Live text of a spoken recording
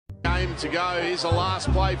game to go. Here's the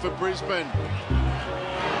last play for Brisbane.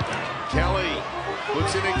 Kelly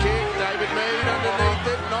puts in a kick. David Mead underneath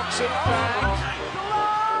it, knocks it back.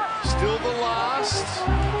 Still the last.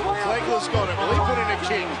 Flegler's got it. Will he put in a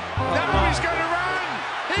kick? No, he's going to run.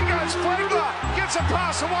 Here goes Flegler. Gets a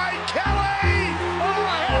pass away. Kelly! Oh,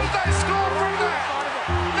 how did they score from that?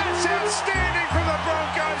 That's outstanding from the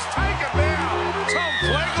Broncos. Take a bow. Tom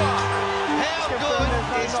Flegler. How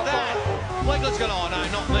good is that? Flegler's going, oh no,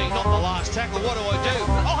 not me, not the last tackle. What do I do?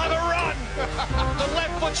 I'll have a run. The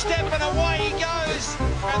left foot step and away he goes.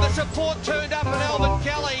 And the support turned up and Alvin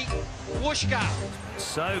Kelly. Whooshka.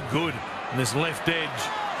 So good on this left edge.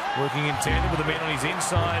 Working in tandem with the man on his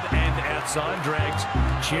inside and outside. Drags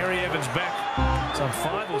Cherry Evans back some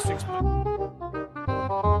 5 or 6 minutes.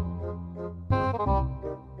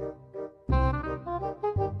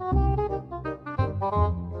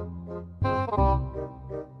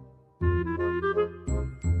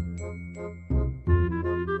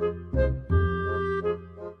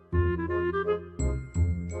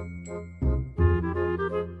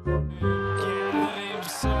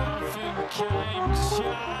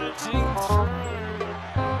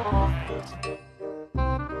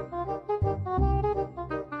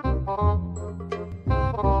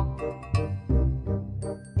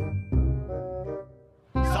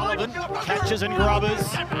 Catches and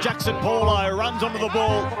grubbers. Jackson Paulo runs onto the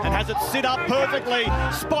ball and has it sit up perfectly.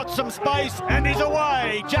 Spots some space and is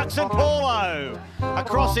away. Jackson Paulo.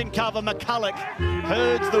 Across in cover, McCulloch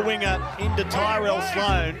herds the winger into Tyrell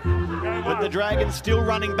Sloan. But the Dragons still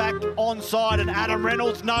running back onside, and Adam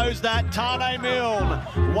Reynolds knows that. Tane Milne,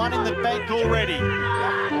 one in the bank already.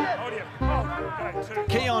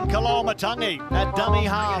 Keon Kalaumatangi, that dummy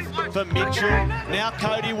half for Mitchell. Now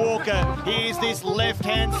Cody Walker. Here's this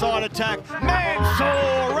left-hand side attack.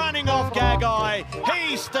 Mansour running off Gagai.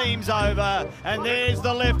 He steams over, and there's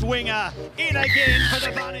the left winger. In again for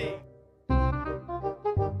the Bunny.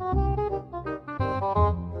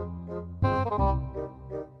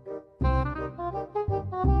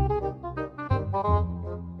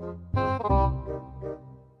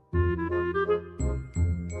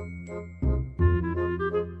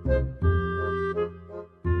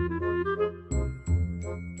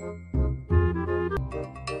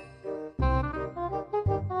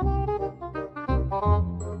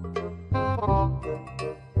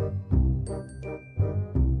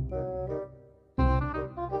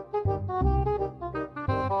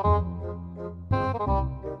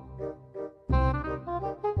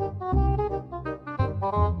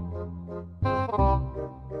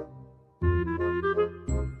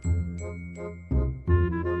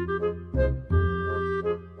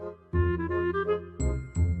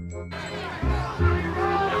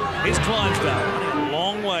 Here's Clydesdale, a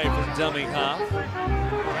long way from dummy half.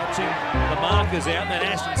 Catching the markers out, and then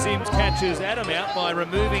Ashton Sims catches Adam out by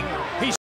removing his